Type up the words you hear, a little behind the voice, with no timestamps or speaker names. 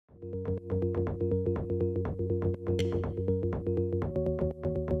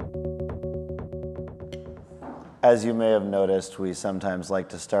as you may have noticed, we sometimes like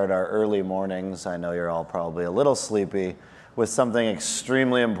to start our early mornings, I know you're all probably a little sleepy, with something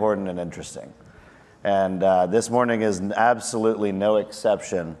extremely important and interesting. And this morning is absolutely no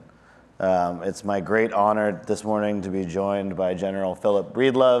exception. It's my great honor this morning to be joined by General Philip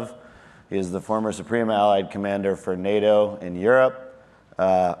Breedlove. He is the former Supreme Allied Commander for NATO in Europe.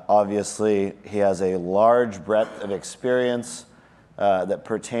 Obviously, he has a large breadth of experience that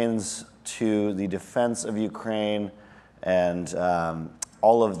pertains to the defense of Ukraine and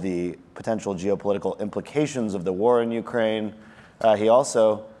all of the potential geopolitical implications of the war in Ukraine. He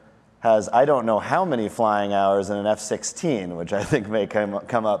also has, I don't know how many flying hours in an F-16, which I think may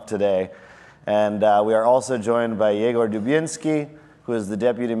come up today. And we are also joined by Yegor Dubinsky, who is the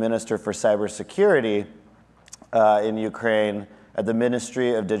Deputy Minister for Cybersecurity in Ukraine at the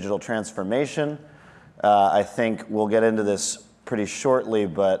Ministry of Digital Transformation. I think we'll get into this pretty shortly,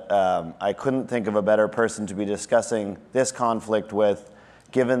 but I couldn't think of a better person to be discussing this conflict with,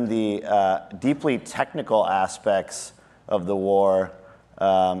 given the deeply technical aspects of the war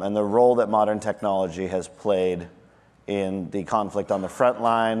and the role that modern technology has played in the conflict on the front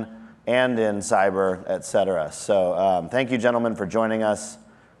line and in cyber, et cetera. So thank you, gentlemen, for joining us.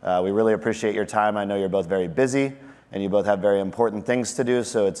 We really appreciate your time. I know you're both very busy, and you both have very important things to do,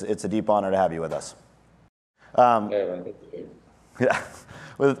 so it's a deep honor to have you with us. Yeah.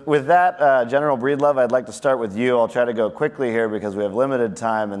 With that, General Breedlove, I'd like to start with you. I'll try to go quickly here because we have limited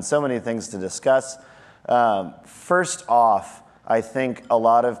time and so many things to discuss. First off, I think a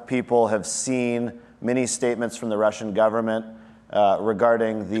lot of people have seen many statements from the Russian government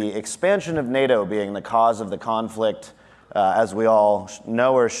regarding the expansion of NATO being the cause of the conflict. As we all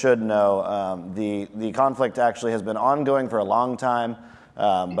know or should know, the conflict actually has been ongoing for a long time,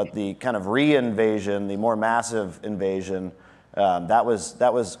 but the kind of re-invasion, the more massive invasion, that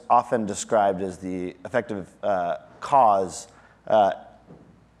was often described as the effective cause.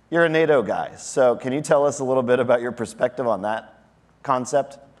 You're a NATO guy, so can you tell us a little bit about your perspective on that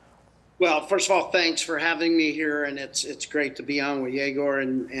concept? Well, first of all, thanks for having me here, and it's great to be on with Yegor,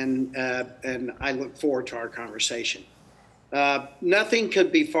 and I look forward to our conversation. Nothing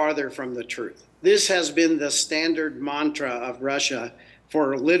could be farther from the truth. This has been the standard mantra of Russia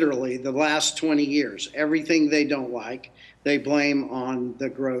for literally the last 20 years. Everything they don't like, they blame on the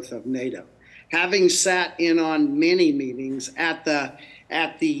growth of NATO. Having sat in on many meetings at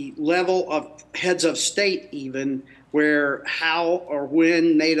the level of heads of state even, where how or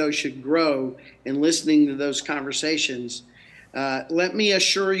when NATO should grow, and listening to those conversations, let me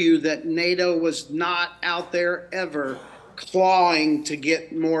assure you that NATO was not out there ever clawing to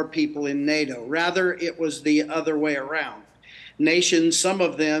get more people in NATO. Rather, it was the other way around. Nations, some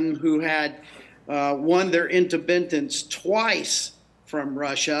of them who had won their independence twice from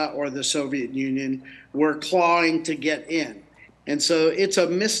Russia or the Soviet Union, were clawing to get in. And so it's a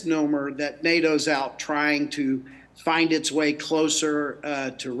misnomer that NATO's out trying to find its way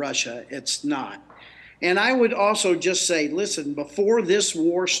closer to Russia. It's not. And I would also just say, listen, before this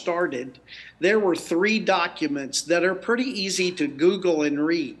war started, there were 3 documents that are pretty easy to Google and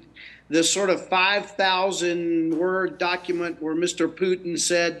read. The sort of 5,000-word document where Mr. Putin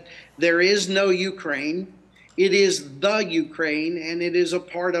said, there is no Ukraine, it is the Ukraine, and it is a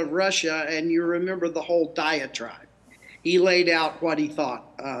part of Russia, and you remember the whole diatribe. He laid out what he thought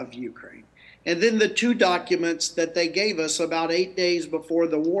of Ukraine. And then the 2 documents that they gave us about 8 days before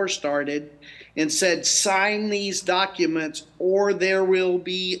the war started and said, sign these documents or there will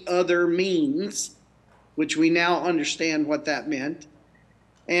be other means, which we now understand what that meant.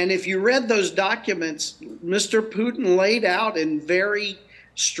 And if you read those documents, Mr. Putin laid out in very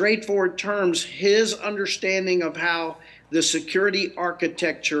straightforward terms his understanding of how the security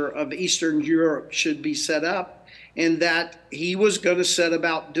architecture of Eastern Europe should be set up, and that he was going to set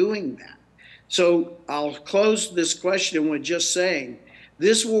about doing that. So I'll close this question with just saying,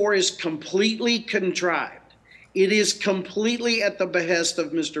 this war is completely contrived. It is completely at the behest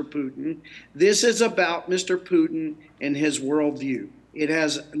of Mr. Putin. This is about Mr. Putin and his worldview. It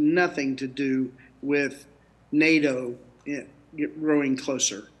has nothing to do with NATO growing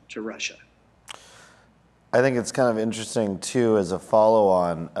closer to Russia. I think it's kind of interesting, too, as a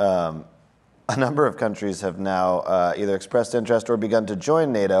follow-on. A number of countries have now either expressed interest or begun to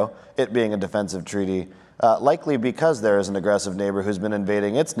join NATO, it being a defensive treaty, likely because there is an aggressive neighbor who's been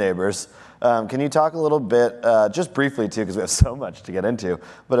invading its neighbors. Can you talk a little bit, just briefly too, because we have so much to get into,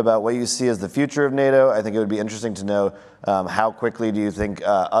 but about what you see as the future of NATO? I think it would be interesting to know how quickly do you think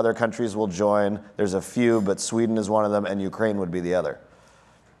other countries will join? There's a few, but Sweden is one of them, and Ukraine would be the other.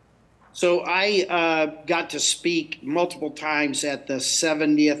 So I got to speak multiple times at the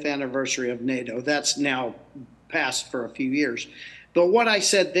 70th anniversary of NATO. That's now past for a few years. But what I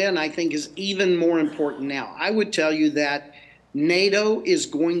said then, I think, is even more important now. I would tell you that NATO is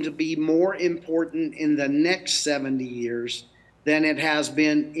going to be more important in the next 70 years than it has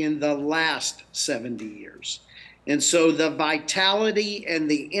been in the last 70 years. And so the vitality and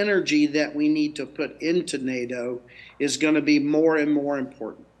the energy that we need to put into NATO is going to be more and more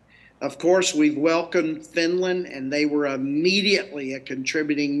important. Of course, we've welcomed Finland, and they were immediately a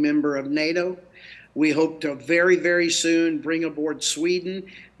contributing member of NATO. We hope to very, very soon bring aboard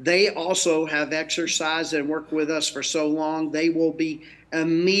Sweden. They also have exercised and worked with us for so long. They will be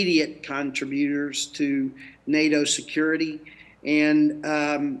immediate contributors to NATO security. And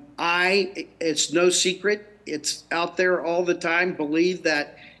it's no secret, it's out there all the time, believe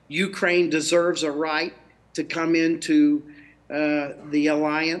that Ukraine deserves a right to come into the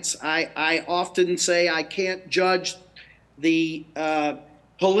alliance. I often say I can't judge the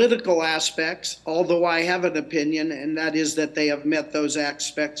political aspects, although I have an opinion, and that is that they have met those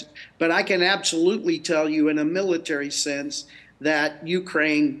aspects. But I can absolutely tell you in a military sense that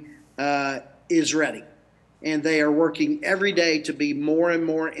Ukraine is ready. And they are working every day to be more and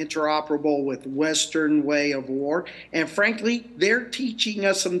more interoperable with Western way of war. And frankly, they're teaching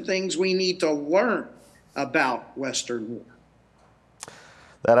us some things we need to learn about Western war.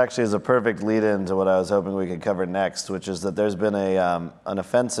 That actually is a perfect lead-in to what I was hoping we could cover next, which is that there's been an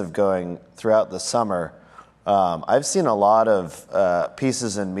offensive going throughout the summer. I've seen a lot of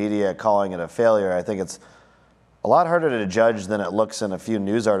pieces in media calling it a failure. I think it's a lot harder to judge than it looks in a few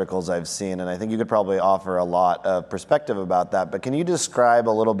news articles I've seen, and I think you could probably offer a lot of perspective about that. But can you describe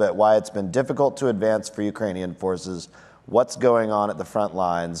a little bit why it's been difficult to advance for Ukrainian forces, what's going on at the front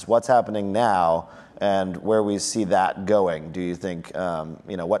lines, what's happening now, and where we see that going? Do you think,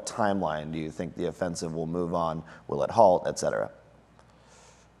 what timeline do you think the offensive will move on? Will it halt, et cetera?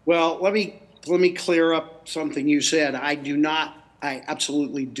 Well, let me clear up something you said. I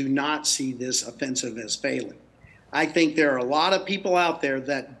absolutely do not see this offensive as failing. I think there are a lot of people out there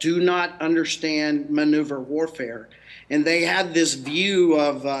that do not understand maneuver warfare. And they had this view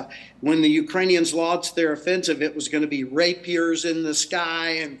of when the Ukrainians launched their offensive, it was going to be rapiers in the sky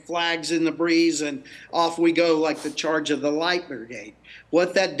and flags in the breeze, and off we go like the charge of the Light Brigade.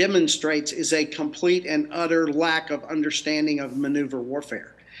 What that demonstrates is a complete and utter lack of understanding of maneuver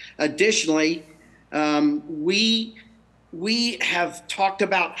warfare. Additionally, we have talked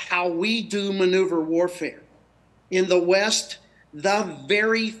about how we do maneuver warfare. In the West, the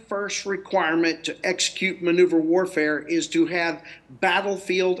very first requirement to execute maneuver warfare is to have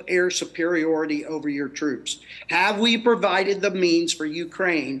battlefield air superiority over your troops. Have we provided the means for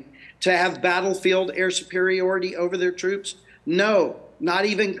Ukraine to have battlefield air superiority over their troops? No, not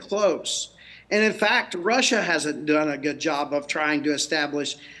even close. And in fact, Russia hasn't done a good job of trying to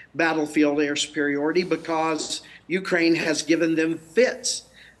establish battlefield air superiority because Ukraine has given them fits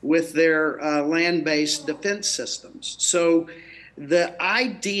with their land-based defense systems. So the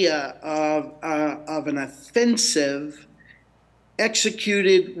idea of an offensive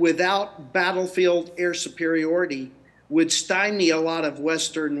executed without battlefield air superiority would stymie a lot of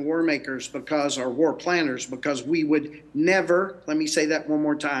Western war makers or war planners, because we would never, let me say that one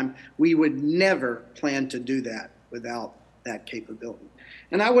more time, we would never plan to do that without that capability.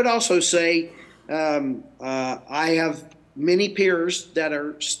 And I would also say I have many peers that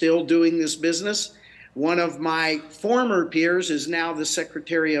are still doing this business. One of my former peers is now the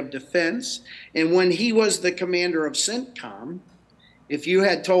Secretary of Defense. And when he was the commander of CENTCOM, if you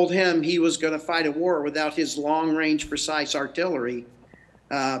had told him he was going to fight a war without his long-range precise artillery,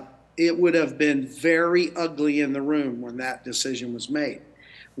 it would have been very ugly in the room when that decision was made.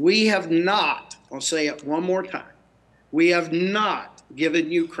 We have not, I'll say it one more time, we have not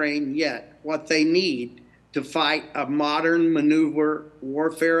given Ukraine yet what they need to fight a modern maneuver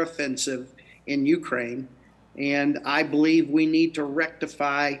warfare offensive in Ukraine. And I believe we need to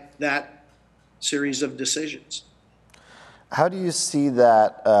rectify that series of decisions. How do you see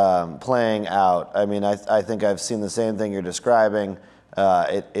that playing out? I mean, I think I've seen the same thing you're describing.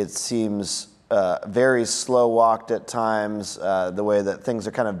 It seems very slow walked at times, the way that things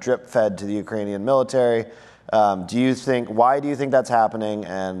are kind of drip fed to the Ukrainian military. Why do you think that's happening?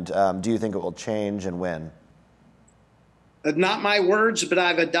 And do you think it will change, and when? Not my words, but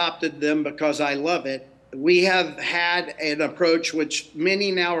I've adopted them because I love it. We have had an approach which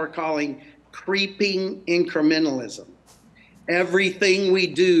many now are calling creeping incrementalism. Everything we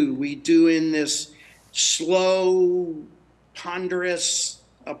do in this slow, ponderous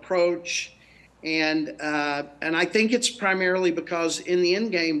approach. And I think it's primarily because in the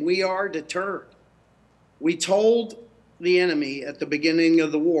end game, we are deterred. We told the enemy at the beginning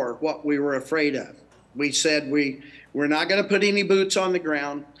of the war what we were afraid of. We said we're not going to put any boots on the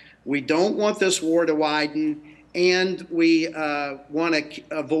ground. We don't want this war to widen, and we want to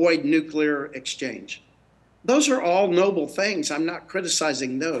avoid nuclear exchange. Those are all noble things. I'm not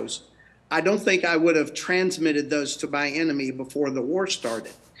criticizing those. I don't think I would have transmitted those to my enemy before the war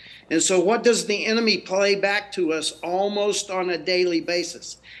started. And so what does the enemy play back to us almost on a daily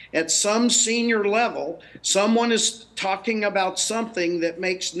basis? At some senior level, someone is talking about something that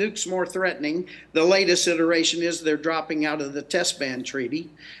makes nukes more threatening. The latest iteration is they're dropping out of the test ban treaty.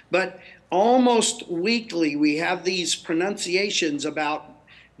 But almost weekly, we have these pronunciations about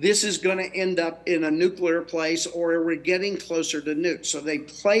this is going to end up in a nuclear place, or we're getting closer to nukes. So they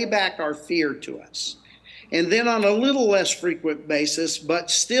play back our fear to us. And then on a little less frequent basis, but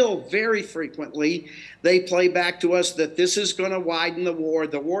still very frequently, they play back to us that this is going to widen the war.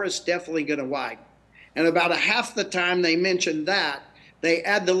 The war is definitely going to widen. And about a half the time they mention that, they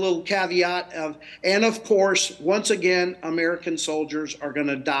add the little caveat of, and of course, once again, American soldiers are going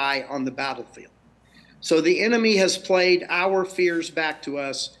to die on the battlefield. So the enemy has played our fears back to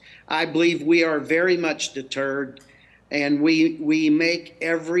us. I believe we are very much deterred. And we make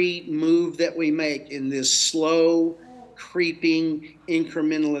every move that we make in this slow, creeping,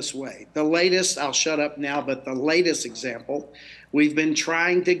 incrementalist way. The latest, I'll shut up now, but the latest example, we've been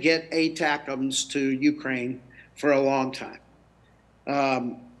trying to get ATACMS to Ukraine for a long time.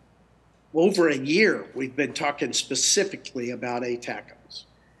 Over a year, we've been talking specifically about ATACMS.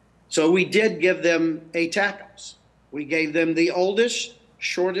 So we did give them ATACMS. We gave them the oldest,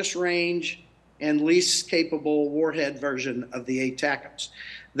 shortest range, and least capable warhead version of the ATACMS.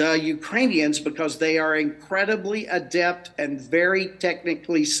 The Ukrainians, because they are incredibly adept and very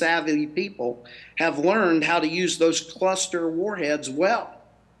technically savvy people, have learned how to use those cluster warheads well.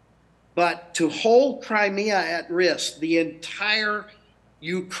 But to hold Crimea at risk, the entire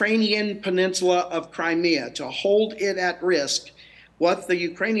Ukrainian peninsula of Crimea, to hold it at risk, what the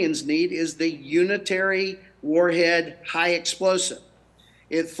Ukrainians need is the unitary warhead high explosive.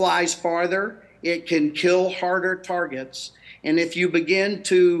 It flies farther. It can kill harder targets. And if you begin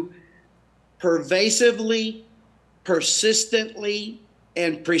to pervasively, persistently,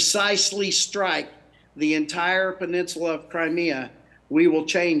 and precisely strike the entire peninsula of Crimea, we will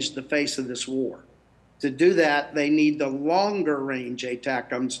change the face of this war. To do that, they need the longer range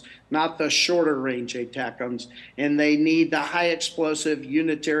ATACMS, not the shorter range ATACMS, and they need the high explosive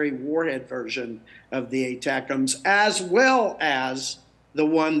unitary warhead version of the ATACMS, as well as the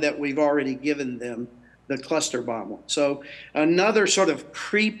one that we've already given them, the cluster bomb one. So another sort of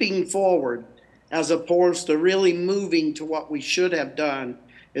creeping forward as opposed to really moving to what we should have done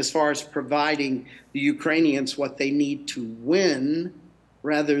as far as providing the Ukrainians what they need to win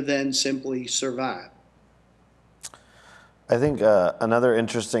rather than simply survive. I think another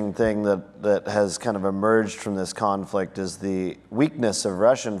interesting thing that has kind of emerged from this conflict is the weakness of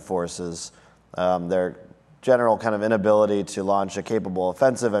Russian forces. Their general kind of inability to launch a capable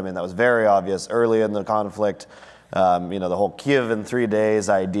offensive. I mean, that was very obvious early in the conflict. The whole Kiev in 3 days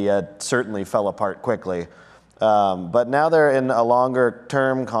idea certainly fell apart quickly. But now they're in a longer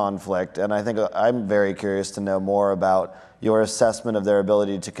term conflict, and I think I'm very curious to know more about your assessment of their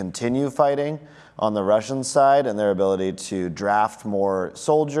ability to continue fighting on the Russian side and their ability to draft more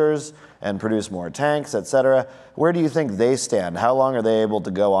soldiers and produce more tanks, et cetera. Where do you think they stand? How long are they able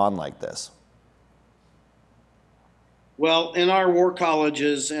to go on like this? Well, in our war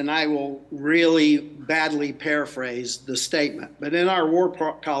colleges, and I will really badly paraphrase the statement, but in our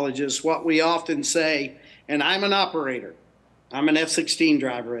war colleges, what we often say, and I'm an operator, I'm an F-16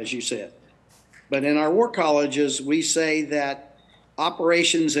 driver, as you said, but in our war colleges, we say that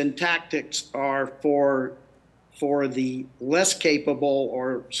operations and tactics are for the less capable,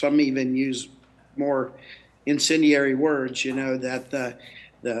 or some even use more incendiary words, that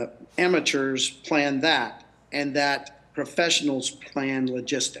the amateurs plan that, and that professionals plan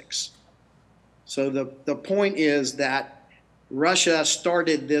logistics. So the point is that Russia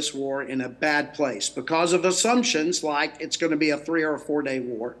started this war in a bad place because of assumptions like it's going to be a 3 or 4 day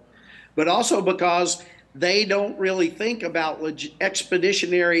war, but also because they don't really think about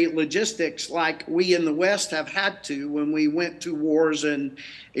expeditionary logistics like we in the West have had to when we went to wars in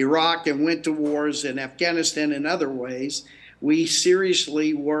Iraq and went to wars in Afghanistan and other ways. We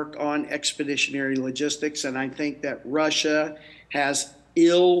seriously work on expeditionary logistics, and I think that Russia has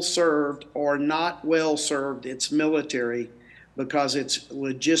ill-served or not well-served its military because its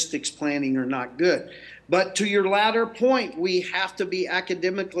logistics planning are not good. But to your latter point, we have to be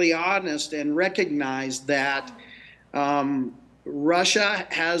academically honest and recognize that Russia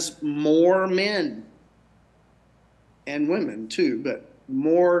has more men and women too, but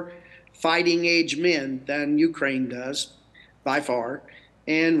more fighting age men than Ukraine does, by far.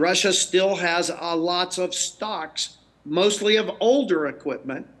 And Russia still has lots of stocks, mostly of older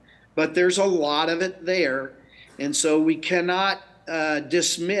equipment, but there's a lot of it there. And so we cannot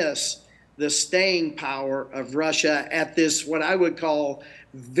dismiss the staying power of Russia at this, what I would call,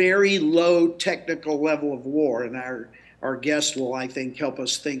 very low technical level of war. And our guest will, I think, help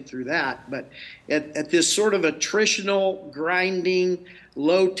us think through that. But at this sort of attritional, grinding,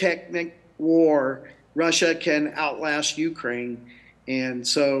 low technic war, Russia can outlast Ukraine. And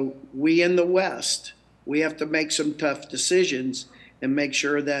so we in the West, we have to make some tough decisions and make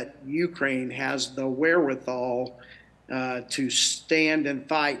sure that Ukraine has the wherewithal to stand and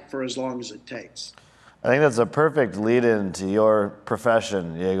fight for as long as it takes. I think that's a perfect lead-in to your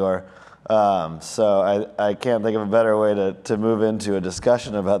profession, Yegor. So I can't think of a better way to move into a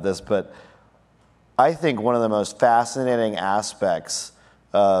discussion about this, but I think one of the most fascinating aspects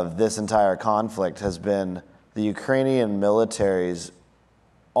of this entire conflict has been the Ukrainian military's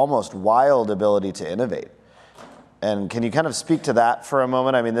almost wild ability to innovate. And can you kind of speak to that for a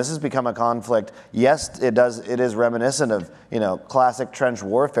moment? I mean, this has become a conflict. Yes, it is reminiscent of, classic trench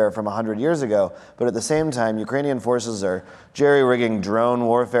warfare from 100 years ago, but at the same time, Ukrainian forces are jerry-rigging drone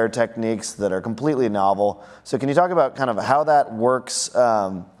warfare techniques that are completely novel. So can you talk about kind of how that works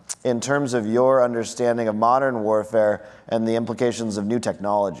in terms of your understanding of modern warfare and the implications of new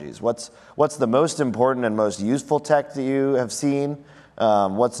technologies? What's the most important and most useful tech that you have seen?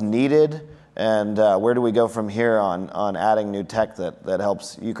 What's needed? And where do we go from here on adding new tech that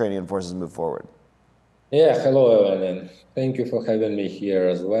helps Ukrainian forces move forward? Yeah, hello, Evan, and thank you for having me here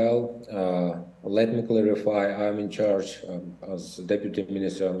as well. Let me clarify, I'm in charge, as Deputy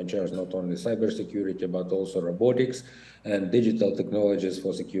Minister, I'm in charge not only cybersecurity, but also robotics and digital technologies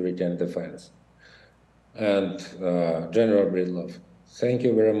for security and defense. And General Breedlove, thank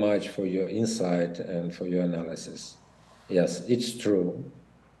you very much for your insight and for your analysis. Yes, it's true.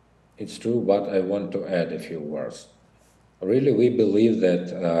 It's true, but I want to add a few words. Really, we believe that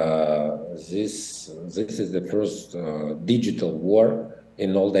this is the first digital war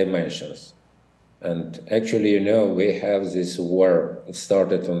in all dimensions. And actually, we have this war. It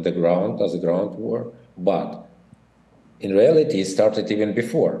started on the ground as a ground war, but in reality, it started even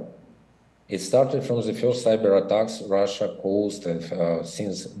before. It started from the first cyber attacks Russia caused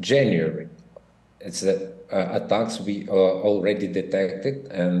since January. It's the attacks we already detected,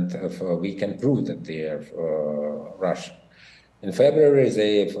 and we can prove that they are Russian. In February,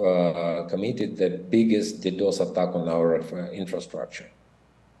 they committed the biggest DDoS attack on our infrastructure.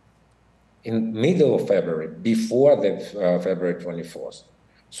 In middle of February, before the February 24th.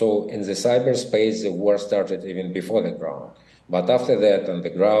 So in the cyberspace, the war started even before the ground. But after that, on the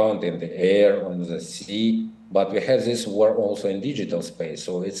ground, in the air, on the sea, but we have this war also in digital space.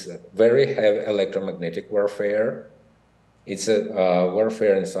 So it's a very heavy electromagnetic warfare. It's a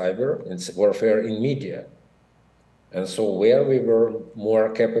warfare in cyber, it's warfare in media. And so where we were more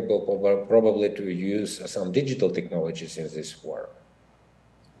capable probably to use some digital technologies in this war.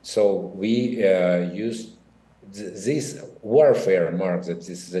 So we use this warfare marks that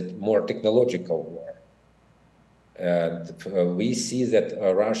this is a more technological war. And we see that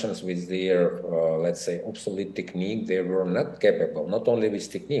Russians with their, let's say, obsolete technique, they were not capable, not only with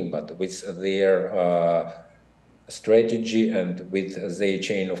technique, but with their strategy and with their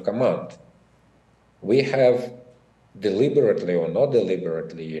chain of command. We have deliberately or not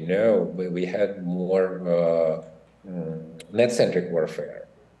deliberately, we had more net-centric warfare.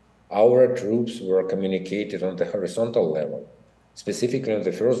 Our troops were communicated on the horizontal level, specifically on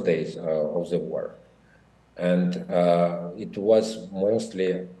the first days of the war. And it was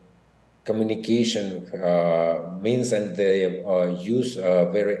mostly communication means, and they use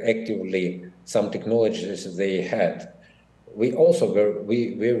very actively some technologies they had. We also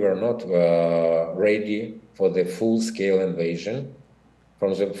were not ready for the full-scale invasion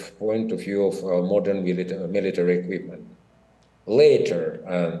from the point of view of modern military equipment.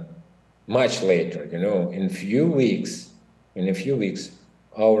 Later, much later, in a few weeks,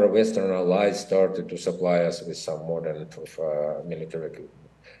 our Western allies started to supply us with some modern military equipment.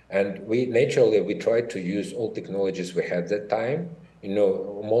 And we tried to use all technologies we had at that time,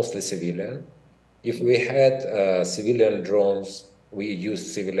 mostly civilian. If we had civilian drones, we used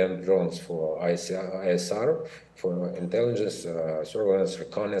civilian drones for ISR, for intelligence, surveillance,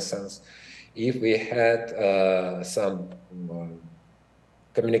 reconnaissance. If we had some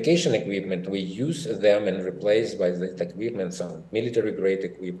communication equipment, we use them and replace by the equipment some military-grade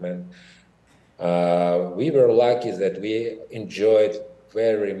equipment. We were lucky that we enjoyed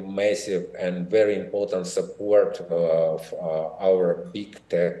very massive and very important support of our big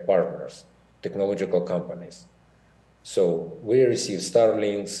tech partners, technological companies. So we receive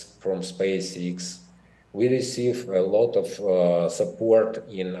Starlinks from SpaceX. We receive a lot of support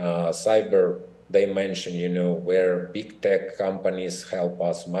in cyber dimension, you know, where big tech companies help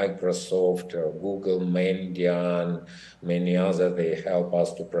us, Microsoft, Google, Mandiant, many others, they help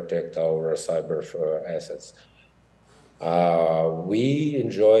us to protect our cyber assets. We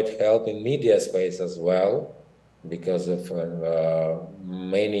enjoyed help in media space as well because of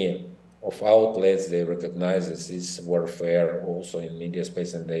many of outlets, they recognize this warfare also in media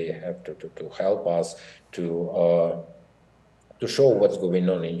space, and they have to help us to show what's going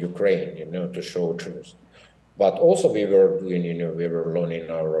on in Ukraine, you know, to show truth. But also we were doing, you know, we were learning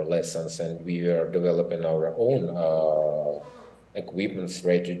our lessons, and we are developing our own equipment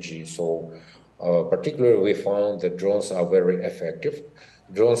strategy. So particularly we found that drones are very effective.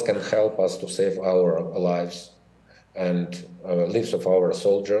 Drones can help us to save our lives and lives of our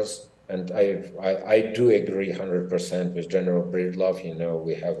soldiers. And I do agree 100% with General Breedlove. You know,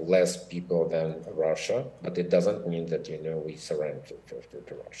 we have less people than Russia, but it doesn't mean that, you know, we surrender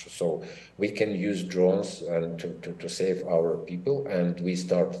to Russia. So we can use drones and to save our people. And we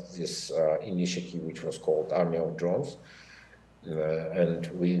start this initiative, which was called Army of Drones. And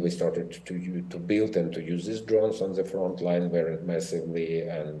we started to build and to use these drones on the front line very massively,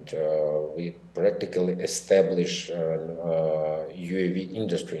 and we practically established an UAV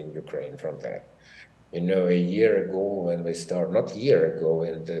industry in Ukraine from that. You know, a year ago when we started, not a year ago,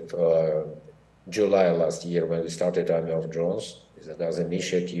 in the, July last year when we started Army of Drones, that was an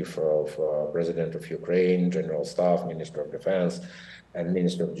initiative of President of Ukraine, General Staff, Minister of Defense, and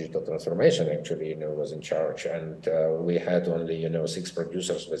Minister of Digital Transformation actually, you know, was in charge. And we had only, you know, 6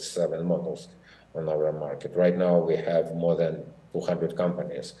 producers with 7 models on our market. Right now we have more than 200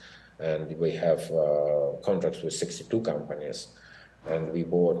 companies, and we have contracts with 62 companies. And we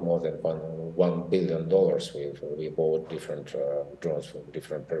bought more than $1 billion. We bought different drones from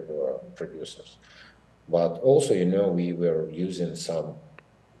different producers. But also, you know, we were using some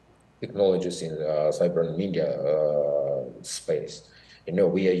technologies in cyber and media space. You know,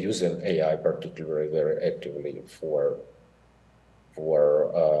 we are using AI particularly very actively for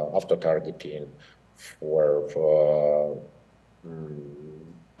auto targeting, for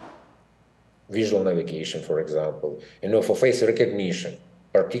visual navigation, for example. You know, for face recognition,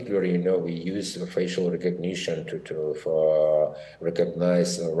 particularly, you know, we use facial recognition to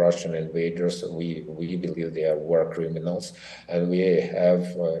recognize Russian invaders. We believe they are war criminals, and we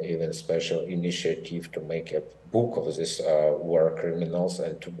have even special initiative to make a book of these war criminals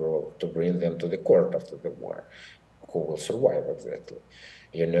and to bring them to the court after the war, who will survive exactly.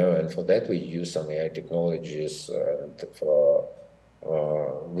 You know, and for that we use some AI technologies.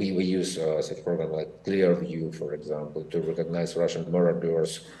 We use such a program like Clearview, for example, to recognize Russian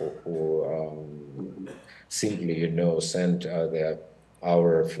marauders who simply, you know, send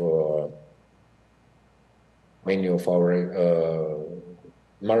many of our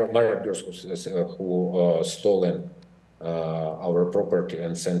marauders who stolen our property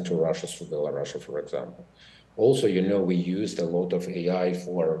and sent to Russia through Belarus, for example. Also, you know, we used a lot of AI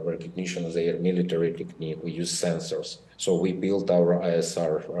for recognition of their military technique. We use sensors. So we built our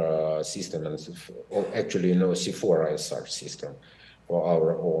ISR system, and actually, you know, C4 ISR system for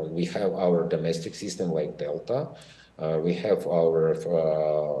our own. We have our domestic system like Delta. We have our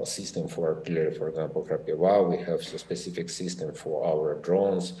system for artillery, for example, Krapiva. We have a specific system for our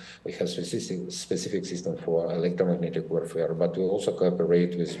drones. We have specific system for electromagnetic warfare, but we also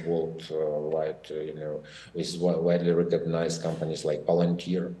cooperate with worldwide, you know, with widely recognized companies like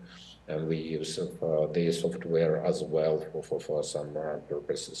Palantir, and we use their software as well for some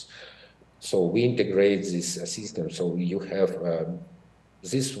purposes. So we integrate this system. So you have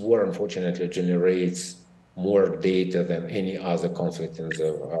this war, unfortunately, generates more data than any other conflict in the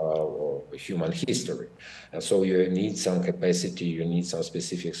human history. And so you need some capacity, you need some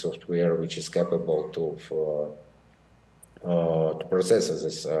specific software which is capable to process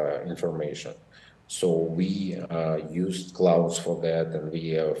this information. So we used clouds for that, and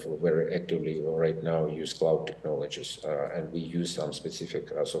we very actively right now use cloud technologies, and we use some specific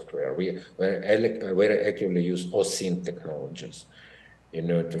software. We very actively use OSINT technologies, you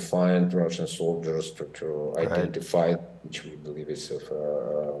know, to find Russian soldiers, to identify, which we believe is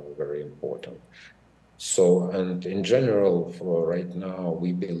very important. So, and in general, for right now,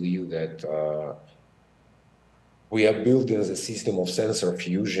 we believe that We are building a system of sensor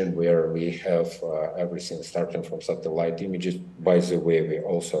fusion where we have everything starting from satellite images. By the way, we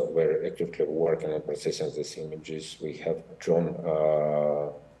also very actively working on processing these images. We have drone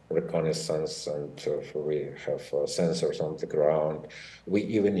reconnaissance, and we have sensors on the ground. We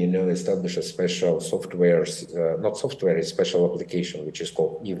even, establish a special software, not software, a special application, which is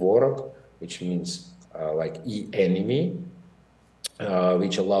called Yegor, which means like e-enemy.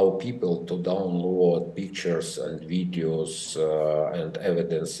 Which allow people to download pictures and videos and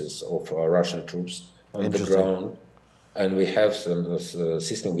evidences of Russian troops on the ground. And we have some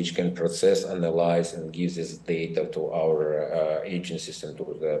system which can process, analyze, and give this data to our agencies and to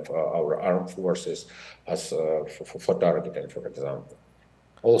our armed forces as for targeting, for example.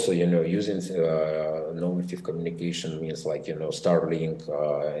 Also, using normative communication means like, Starlink,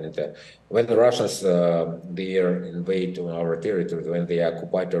 and when the Russians, they invade our territory, when they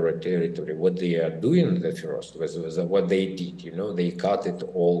occupy our territory, what they are doing the first was what they did, they cut it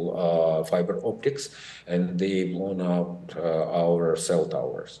all fiber optics, and they blown out our cell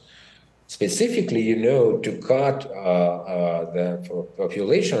towers. Specifically, to cut the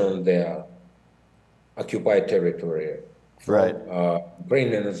population on the occupied territory, from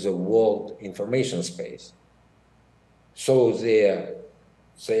Ukrainian as the world information space. So they are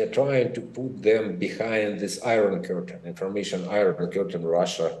trying to put them behind this iron curtain, information iron curtain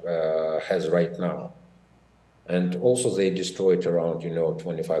Russia has right now. And also they destroyed around,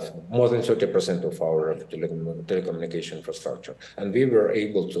 25, more than 30% of our telecommunication infrastructure. And we were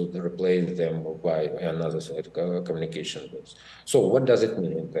able to replace them by another communication base. So what does it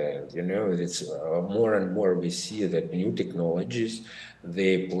mean in the end? It's more and more we see that new technologies,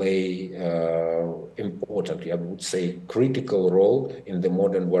 they play importantly, I would say, critical role in the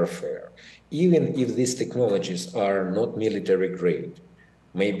modern warfare. Even if these technologies are not military grade,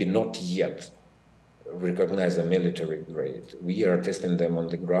 maybe not yet recognize the military grade. We are testing them on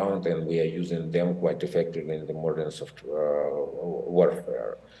the ground, and we are using them quite effectively in the modern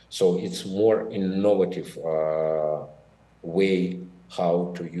warfare. So it's more innovative way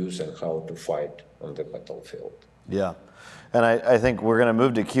how to use and how to fight on the battlefield. Yeah. And I think we're going to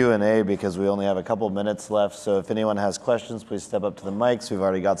move to Q&A because we only have a couple minutes left. So if anyone has questions, please step up to the mics. We've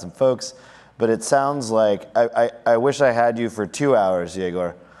already got some folks. But it sounds like, I wish I had you for 2 hours,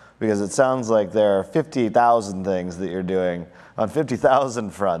 Yegor, because it sounds like there are 50,000 things that you're doing on 50,000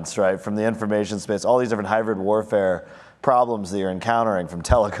 fronts, right? From the information space, all these different hybrid warfare problems that you're encountering, from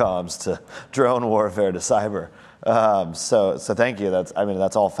telecoms to drone warfare to cyber. So thank you.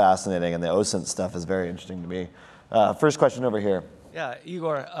 That's all fascinating, and the OSINT stuff is very interesting to me. First question over here. Yeah,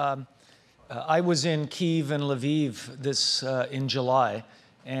 Yegor, I was in Kyiv and Lviv in July,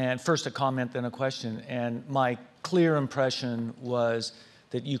 and first a comment, then a question, and my clear impression was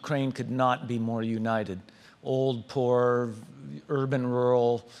that Ukraine could not be more united. Old, poor, urban,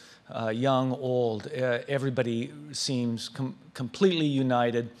 rural, young, old, everybody seems completely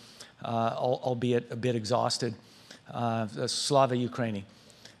united, albeit a bit exhausted. Slava Ukraini.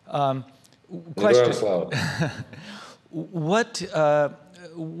 Question. What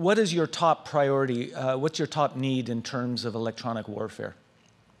is your top priority? What's your top need in terms of electronic warfare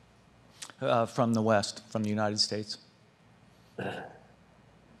from the West, from the United States?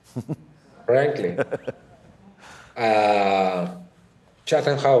 Frankly,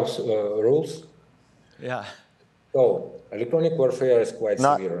 Chatham House rules. Yeah. So electronic warfare is quite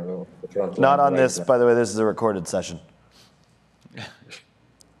severe. Not on this, by the way. This is a recorded session.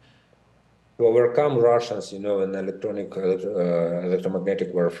 To overcome Russians, in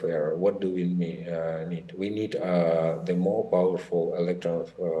electromagnetic warfare, what do we need? We need the more powerful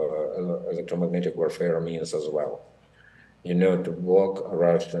electromagnetic warfare means as well. To block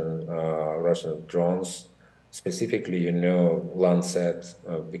Russian drones, specifically, Lancet,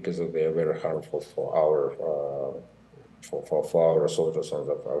 because they are very harmful for our soldiers on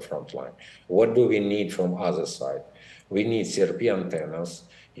the front line. What do we need from other side? We need CRP antennas.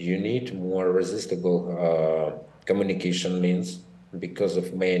 You need more resistible communication means because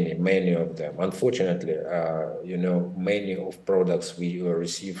of many of them. Unfortunately, many of products we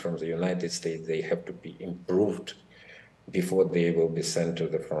receive from the United States, they have to be improved before they will be sent to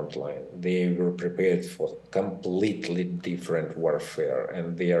the front line. They were prepared for completely different warfare,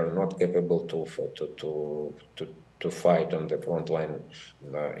 and they are not capable to fight on the front line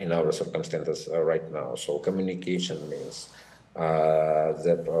in our circumstances right now. So communication means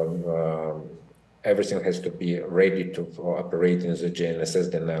that everything has to be ready to operate in the GNSS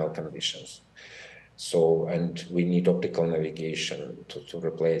denial conditions. So, and we need optical navigation to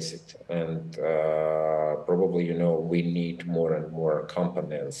replace it. And probably, we need more and more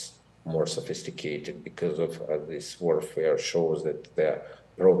components more sophisticated because of this warfare shows that the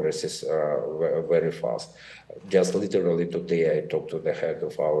progress is very fast. Just literally today, I talked to the head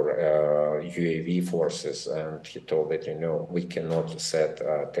of our UAV forces, and he told that, you know, we cannot set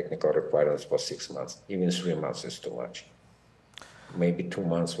technical requirements for 6 months. Even 3 months is too much. Maybe 2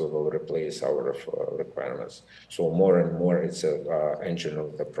 months we will replace our requirements. So more and more, it's an engine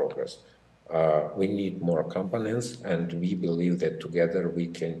of the progress. We need more components, and we believe that together we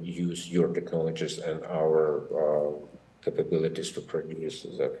can use your technologies and our capabilities to produce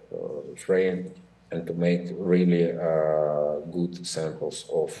the frame and to make really good samples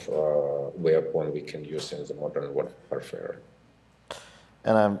of weapon we can use in the modern warfare.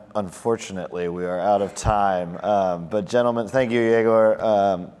 And unfortunately, we are out of time. But gentlemen, thank you, Yegor.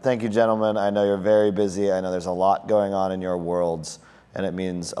 Thank you, gentlemen. I know you're very busy. I know there's a lot going on in your worlds, and it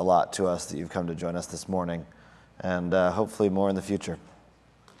means a lot to us that you've come to join us this morning, and hopefully more in the future.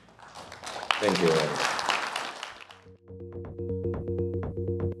 Thank you.